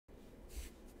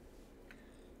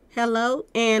Hello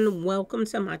and welcome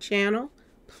to my channel.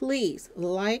 Please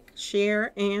like,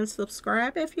 share, and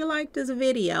subscribe if you like this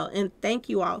video. And thank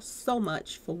you all so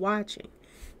much for watching.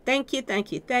 Thank you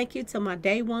to my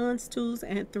day ones, twos,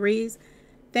 and threes.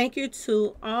 Thank you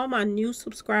to all my new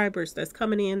subscribers that's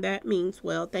coming in. That means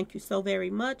well. Thank you so very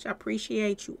much. I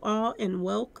appreciate you all and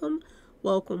welcome.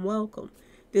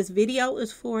 This video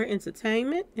is for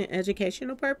entertainment and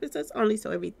educational purposes only,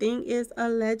 so everything is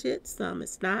alleged, some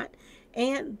is not.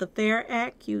 And the Fair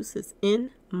Act use is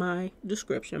in my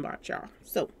description box, y'all.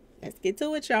 So, let's get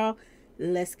to it, y'all.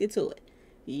 Let's get to it.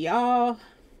 Y'all,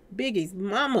 Biggie's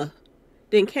mama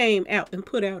then came out and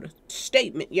put out a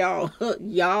statement, y'all.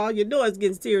 Y'all, you know it's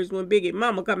getting serious when Biggie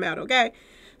mama come out, okay?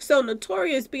 So,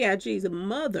 Notorious B.I.G.'s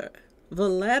mother,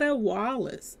 Valletta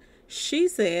Wallace, she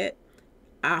said,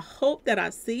 I hope that I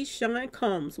see Sean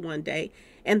Combs one day.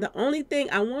 And the only thing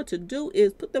I want to do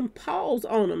is put them paws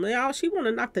on him. Y'all, she want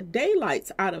to knock the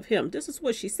daylights out of him. This is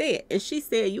what she said. And she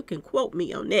said, you can quote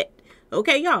me on that.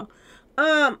 Okay, y'all.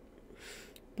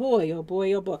 Boy, oh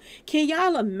boy, oh boy. Can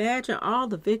y'all imagine all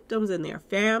the victims and their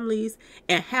families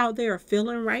and how they're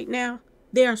feeling right now?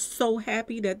 They're so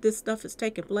happy that this stuff is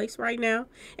taking place right now.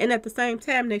 And at the same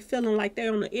time, they feeling like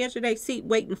they're on the edge of their seat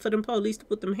waiting for them police to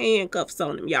put them handcuffs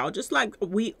on them, y'all. Just like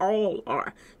we all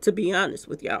are, to be honest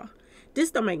with y'all. This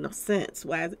don't make no sense.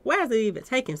 Why is it even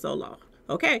taking so long?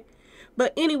 Okay?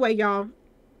 But anyway, y'all,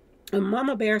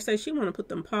 Mama Bear says she want to put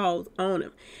them paws on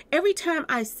him. Every time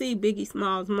I see Biggie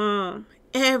Small's mom,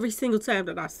 every single time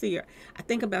that I see her, I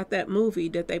think about that movie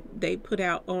that they put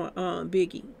out on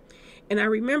Biggie. And I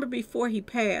remember before he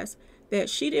passed that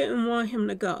she didn't want him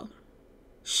to go.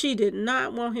 She did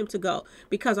not want him to go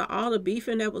because of all the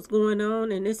beefing that was going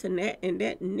on and this and that and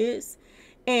that and this.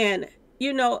 And,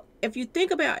 you know, if you think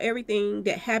about everything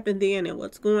that happened then and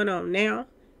what's going on now,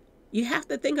 you have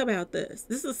to think about this.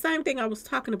 This is the same thing I was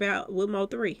talking about with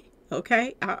Mo3.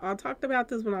 Okay? I talked about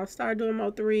this when I started doing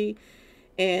Mo3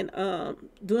 and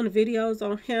doing the videos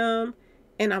on him.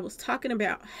 And I was talking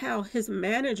about how his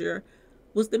manager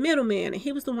was the middleman, and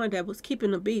he was the one that was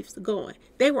keeping the beefs going.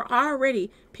 They were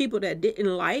already people that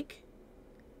didn't like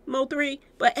Mo3,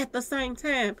 but at the same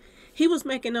time, he was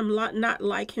making them not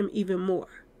like him even more.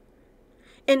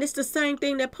 And it's the same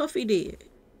thing that Puffy did.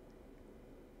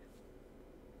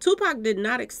 Tupac did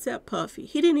not accept Puffy.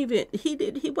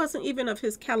 He wasn't even of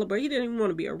his caliber. He didn't even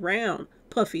want to be around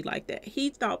Puffy like that.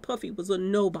 He thought Puffy was a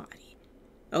nobody.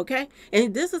 Okay?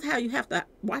 And this is how you have to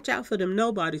watch out for them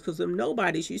nobodies, because them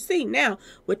nobodies you see now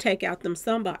would take out them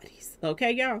somebodies.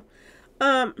 Okay, y'all?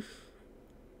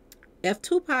 If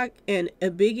Tupac and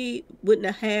Biggie wouldn't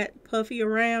have had Puffy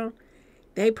around,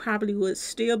 they probably would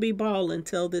still be balling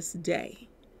till this day.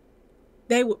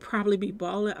 They would probably be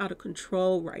balling out of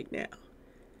control right now.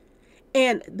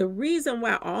 And the reason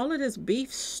why all of this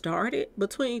beef started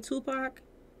between Tupac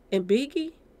and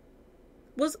Biggie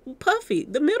was Puffy,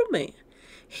 the middleman.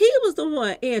 He was the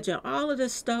one edging all of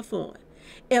this stuff on.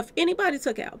 If anybody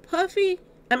took out Puffy,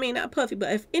 I mean, not Puffy,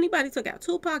 but if anybody took out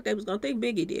Tupac, they was going to think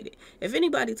Biggie did it. If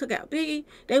anybody took out Biggie,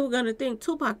 they were going to think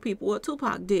Tupac people or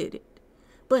Tupac did it.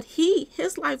 But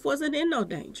his life wasn't in no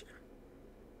danger.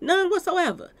 None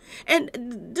whatsoever. And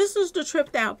this is the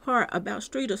tripped out part about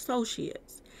street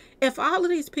associates. If all of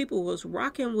these people was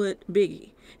rocking with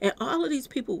Biggie and all of these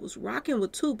people was rocking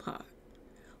with Tupac,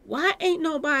 why ain't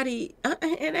nobody,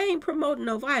 and I ain't promoting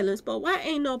no violence, but why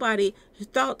ain't nobody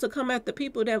thought to come at the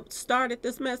people that started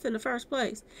this mess in the first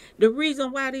place? The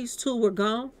reason why these two were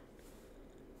gone?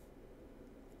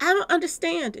 I don't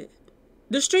understand it.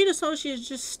 The street associates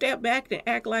just step back and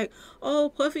act like,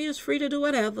 oh, Puffy is free to do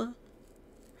whatever.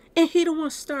 And he the one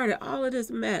started all of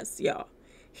this mess, y'all.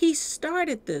 He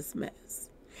started this mess.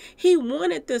 He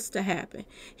wanted this to happen.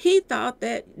 He thought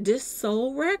that this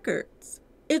sold records.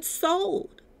 It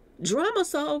sold. Drama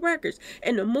sold records.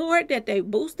 And the more that they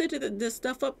boosted this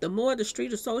stuff up, the more the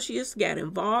street associates got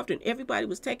involved and everybody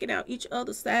was taking out each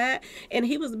other's side. And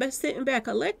he was sitting back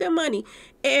collecting money.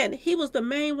 And he was the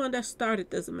main one that started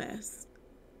this mess.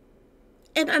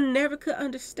 And I never could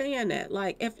understand that.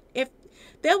 Like, if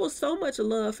there was so much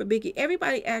love for Biggie,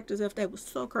 everybody acted as if they were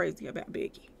so crazy about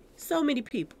Biggie. So many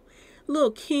people.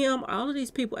 Lil' Kim, all of these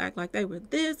people act like they were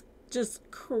just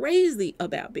crazy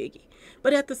about Biggie.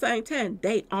 But at the same time,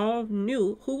 they all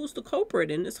knew who was the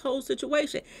culprit in this whole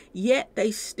situation. Yet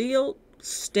they still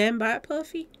stand by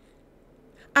Puffy.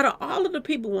 Out of all of the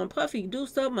people, when Puffy do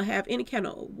something or have any kind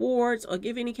of awards or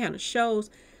give any kind of shows,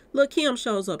 Lil' Kim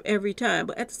shows up every time.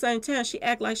 But at the same time, she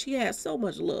act like she has so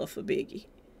much love for Biggie.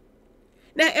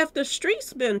 Now, if the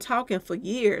streets been talking for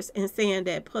years and saying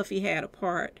that Puffy had a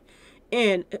part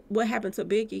in what happened to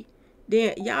Biggie,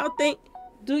 then y'all think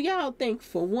Do y'all think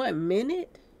for 1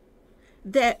 minute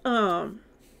that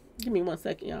give me 1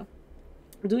 second, y'all.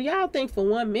 Do y'all think for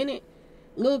 1 minute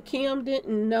Lil Kim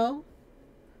didn't know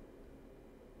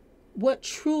what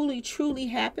truly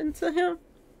happened to him?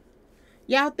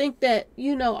 Y'all think that,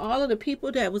 you know, all of the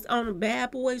people that was on the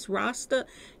Bad Boys roster,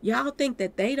 y'all think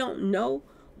that they don't know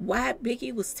why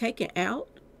Biggie was taken out?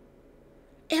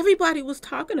 Everybody was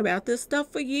talking about this stuff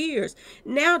for years.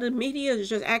 Now the media is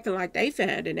just acting like they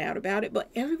finding out about it, but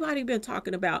everybody been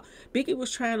talking about Biggie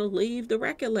was trying to leave the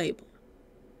record label.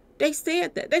 They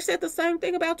said that. They said the same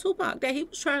thing about Tupac, that he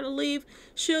was trying to leave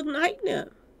Suge Knight and them.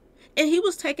 And he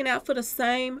was taken out for the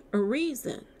same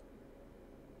reason.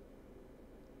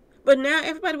 But now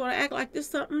everybody want to act like this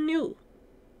is something new.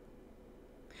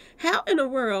 How in the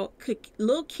world could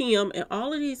Lil Kim and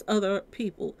all of these other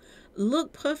people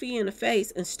look Puffy in the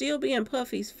face and still be in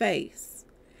Puffy's face,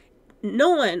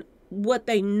 knowing what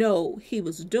they know he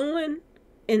was doing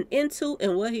and into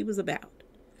and what he was about?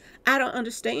 I don't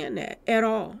understand that at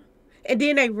all. And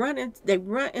then they run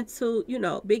into, you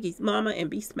know, Biggie's mama and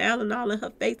be smiling all in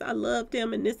her face. I loved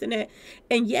him and this and that.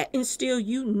 And yet and still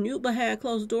you knew behind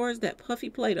closed doors that Puffy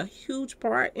played a huge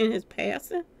part in his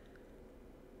passing.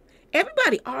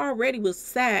 Everybody already was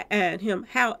side-eyeing him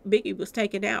how Biggie was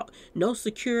taken out. No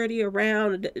security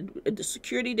around. The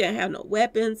security didn't have no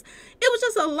weapons. It was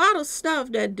just a lot of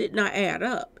stuff that did not add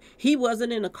up. He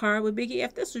wasn't in a car with Biggie.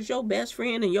 If this was your best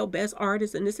friend and your best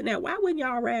artist and this and that, why wouldn't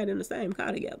y'all ride in the same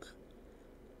car together?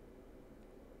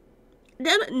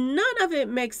 None of it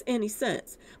makes any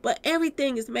sense. But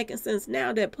everything is making sense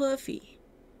now that Puffy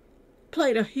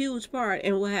played a huge part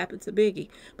in what happened to Biggie.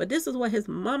 But this is what his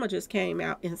mama just came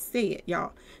out and said,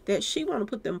 y'all, that she want to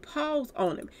put them paws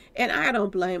on him. And I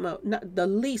don't blame her, not the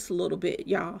least little bit,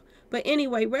 y'all. But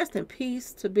anyway, rest in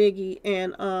peace to Biggie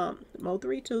and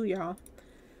Mo3 too, y'all.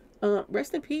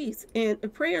 Rest in peace.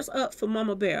 And prayers up for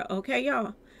Mama Bear, okay,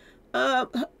 y'all?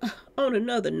 On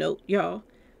another note, y'all,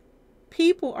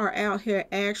 people are out here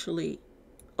actually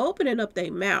opening up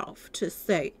their mouth to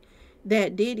say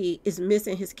that Diddy is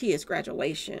missing his kids'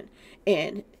 graduation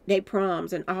and they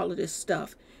proms and all of this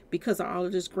stuff because of all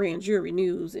of this grand jury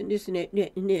news and this and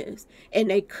that and this. And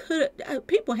they could,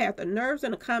 people have the nerves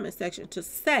in the comment section to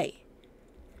say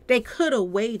they could have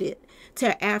waited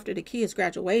till after the kids'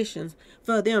 graduations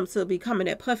for them to be coming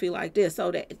at Puffy like this so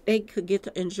that they could get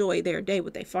to enjoy their day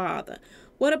with their father.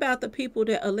 What about the people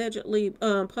that allegedly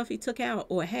Puffy took out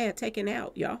or had taken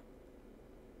out, y'all?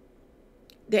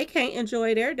 They can't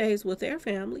enjoy their days with their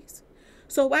families.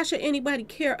 So why should anybody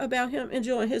care about him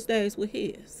enjoying his days with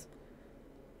his?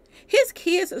 His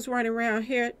kids is running around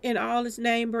here in all this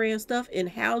name brand stuff, in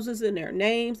houses in their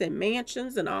names and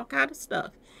mansions and all kind of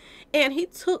stuff. And he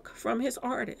took from his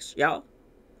artists, y'all.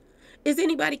 Is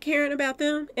anybody caring about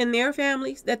them and their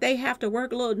families, that they have to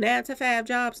work little 9-to-5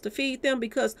 jobs to feed them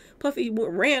because Puffy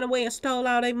ran away and stole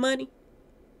all their money?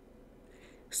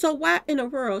 So why in the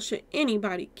world should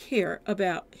anybody care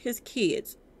about his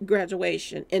kids'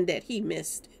 graduation and that he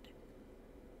missed it?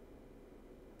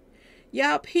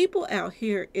 Y'all, people out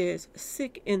here is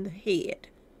sick in the head.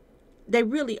 They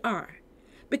really are.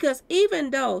 Because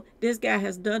even though this guy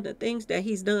has done the things that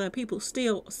he's done, people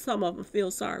still, some of them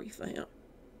feel sorry for him.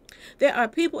 There are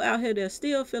people out here that are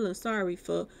still feeling sorry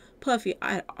for Puffy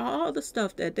at all the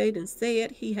stuff that they done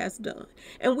said he has done.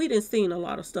 And we done seen a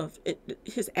lot of stuff,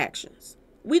 his actions.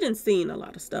 We done seen a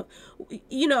lot of stuff.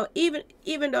 You know, even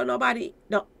though nobody,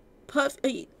 no,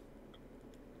 Puffy,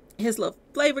 his little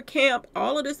flavor camp,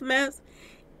 all of this mess,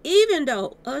 even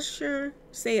though Usher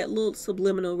said little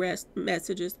subliminal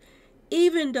messages,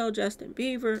 even though Justin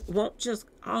Bieber won't just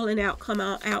all in out come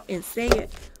out and say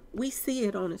it, we see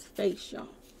it on his face, y'all.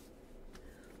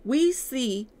 We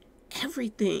see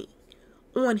everything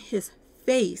on his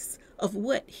face of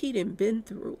what he done been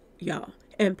through, y'all,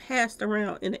 and passed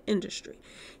around in the industry.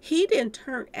 He done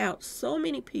turned out so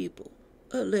many people,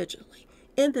 allegedly,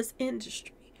 in this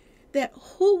industry, that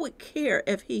who would care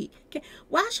if he can?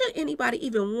 Why should anybody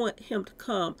even want him to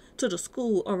come to the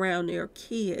school around their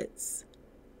kids?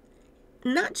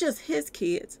 Not just his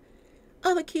kids,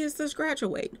 other kids that's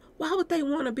graduating. Why would they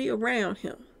want to be around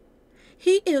him?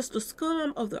 He is the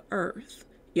scum of the earth,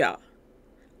 y'all.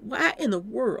 Why in the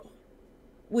world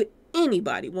would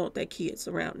anybody want their kids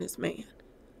around this man?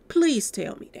 Please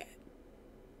tell me that.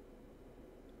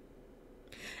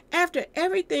 After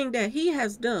everything that he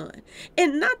has done,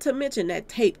 and not to mention that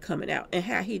tape coming out and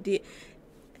how he did,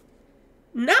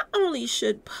 not only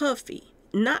should Puffy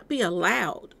not be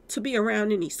allowed to be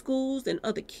around any schools and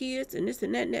other kids and this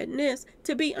and that and that and this,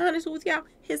 to be honest with y'all,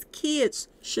 his kids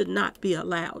should not be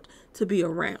allowed to be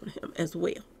around him as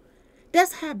well.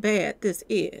 That's how bad this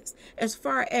is as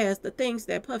far as the things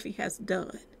that Puffy has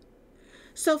done.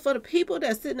 So for the people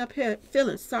that's sitting up here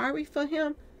feeling sorry for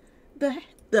him, the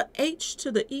H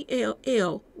to the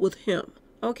ELL with him.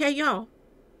 Okay, y'all.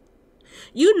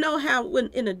 You know how when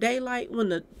in the daylight, when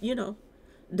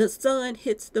the sun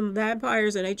hits them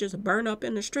vampires and they just burn up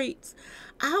in the streets.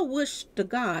 I wish to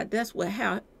God that's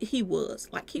how he was.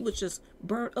 Like he was just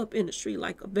burnt up in the street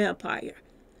like a vampire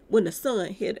when the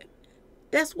sun hit him.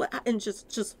 That's what and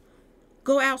just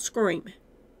go out screaming.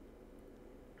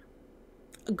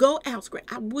 Go out screaming.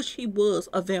 I wish he was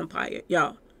a vampire,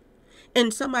 y'all.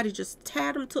 And somebody just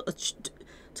tied him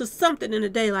to something in the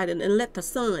daylight and let the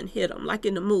sun hit him like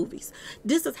in the movies.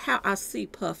 This is how I see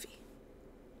Puffy.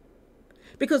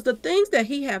 Because the things that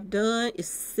he have done is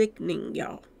sickening,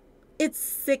 y'all. It's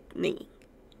sickening.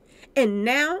 And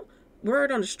now,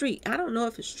 word on the street, I don't know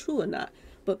if it's true or not,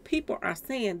 but people are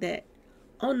saying that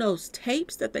on those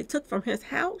tapes that they took from his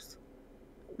house,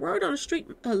 word on the street,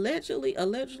 allegedly,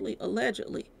 other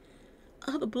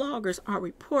bloggers are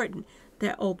reporting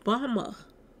that Obama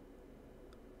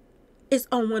is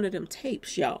on one of them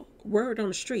tapes, y'all. Word on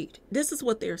the street. This is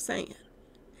what they're saying.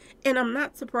 And I'm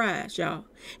not surprised, y'all.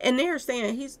 And they're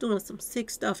saying he's doing some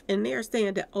sick stuff. And they're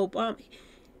saying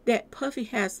that Puffy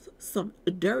has some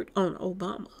dirt on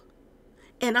Obama.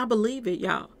 And I believe it,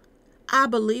 y'all. I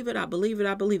believe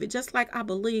it. Just like I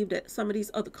believe that some of these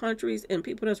other countries and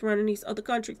people that's running these other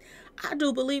countries, I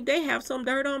do believe they have some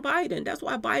dirt on Biden. That's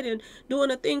why Biden doing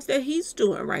the things that he's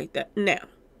doing right now.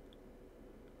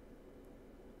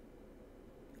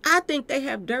 I think they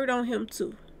have dirt on him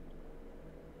too.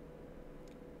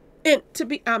 And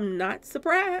I'm not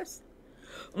surprised.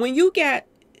 When you got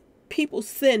people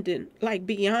sending, like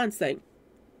Beyonce,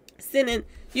 sending,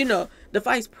 the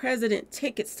vice president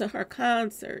tickets to her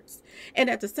concerts.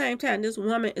 And at the same time, this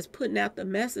woman is putting out the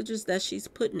messages that she's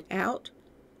putting out.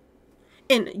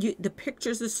 And the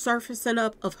pictures is surfacing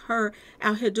up of her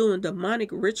out here doing demonic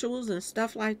rituals and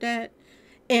stuff like that.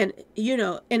 And,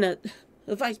 the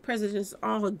vice president is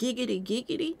all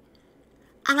giggity.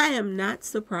 I am not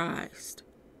surprised.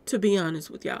 To be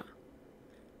honest with y'all,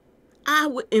 I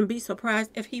wouldn't be surprised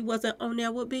if he wasn't on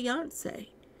there with Beyonce.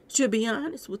 To be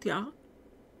honest with y'all,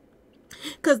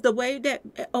 because the way that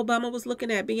Obama was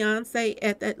looking at Beyonce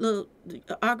at that little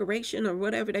inauguration or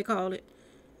whatever they call it,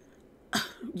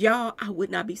 y'all, I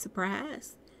would not be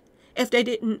surprised if they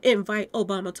didn't invite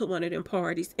Obama to one of them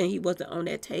parties and he wasn't on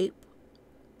that tape.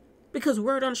 Because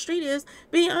word on the street is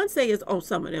Beyonce is on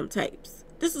some of them tapes.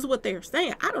 This is what they're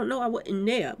saying. I don't know. I wasn't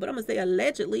there, but I'm going to say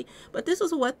allegedly. But this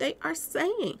is what they are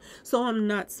saying. So I'm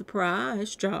not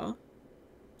surprised, y'all.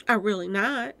 I really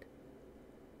not.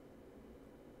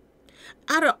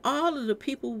 Out of all of the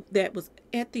people that was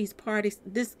at these parties,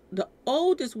 the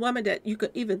oldest woman that you could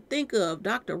even think of,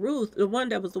 Dr. Ruth, the one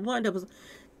that was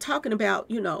talking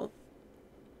about,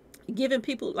 giving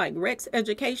people like Rex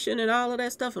education and all of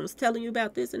that stuff and was telling you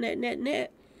about this and that and that and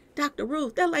that. Dr.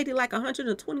 Ruth, that lady like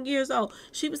 120 years old.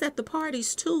 She was at the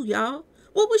parties too, y'all.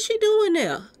 What was she doing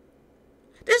there?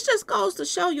 This just goes to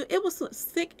show you it was some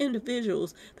sick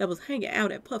individuals that was hanging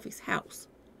out at Puffy's house.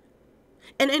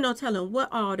 And ain't no telling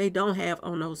what all they don't have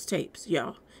on those tapes,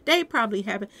 y'all. They probably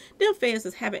them fans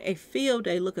is having a field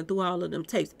day looking through all of them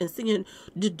tapes and seeing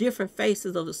the different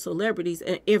faces of the celebrities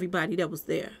and everybody that was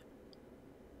there.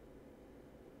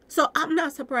 So I'm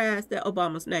not surprised that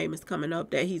Obama's name is coming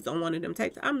up, that he's on one of them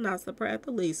tapes. I'm not surprised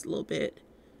the least little bit.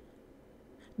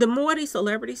 The more these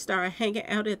celebrities start hanging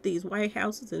out at these White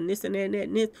Houses and this and that and that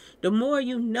and this, the more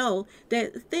you know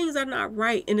that things are not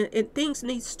right and things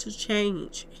needs to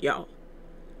change, y'all.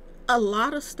 A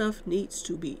lot of stuff needs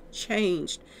to be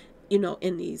changed,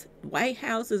 in these White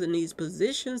Houses and these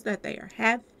positions that they are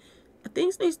having.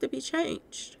 Things needs to be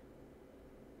changed.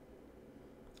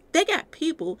 They got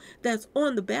people that's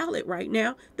on the ballot right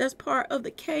now that's part of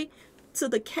the K to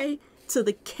the K to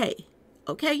the K.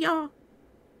 Okay, y'all?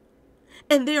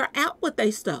 And they're out with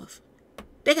their stuff.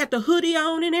 They got the hoodie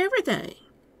on and everything.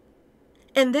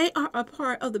 And they are a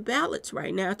part of the ballots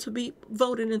right now to be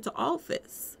voted into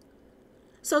office.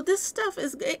 So this stuff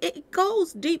it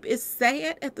goes deep. It's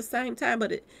sad at the same time,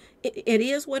 but it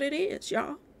is what it is,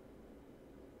 y'all.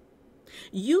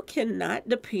 You cannot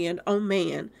depend on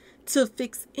man to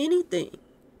fix anything,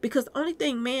 because the only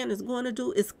thing man is going to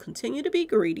do is continue to be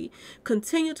greedy,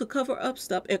 continue to cover up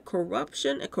stuff, and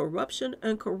corruption and corruption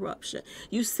and corruption.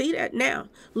 You see that now.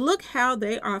 Look how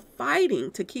they are fighting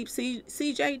to keep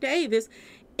CJ Davis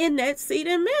in that seat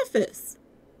in Memphis.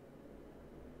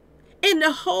 And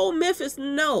the whole Memphis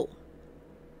know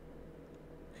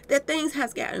that things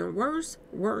has gotten worse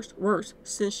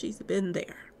since she's been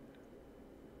there.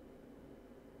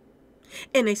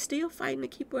 And they still fighting to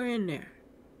keep her in there.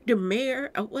 The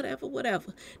mayor or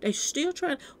whatever. They still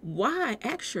trying. Why?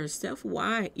 Ask yourself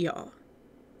why, y'all.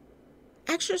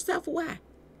 Ask yourself why.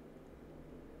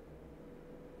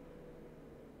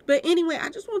 But anyway, I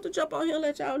just want to jump on here and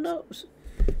let y'all know.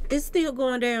 It's still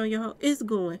going down, y'all. It's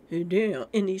going down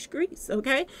in these streets,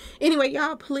 okay? Anyway,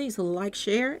 y'all, please like,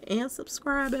 share, and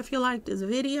subscribe if you like this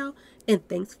video. And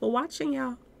thanks for watching,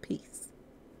 y'all. Peace.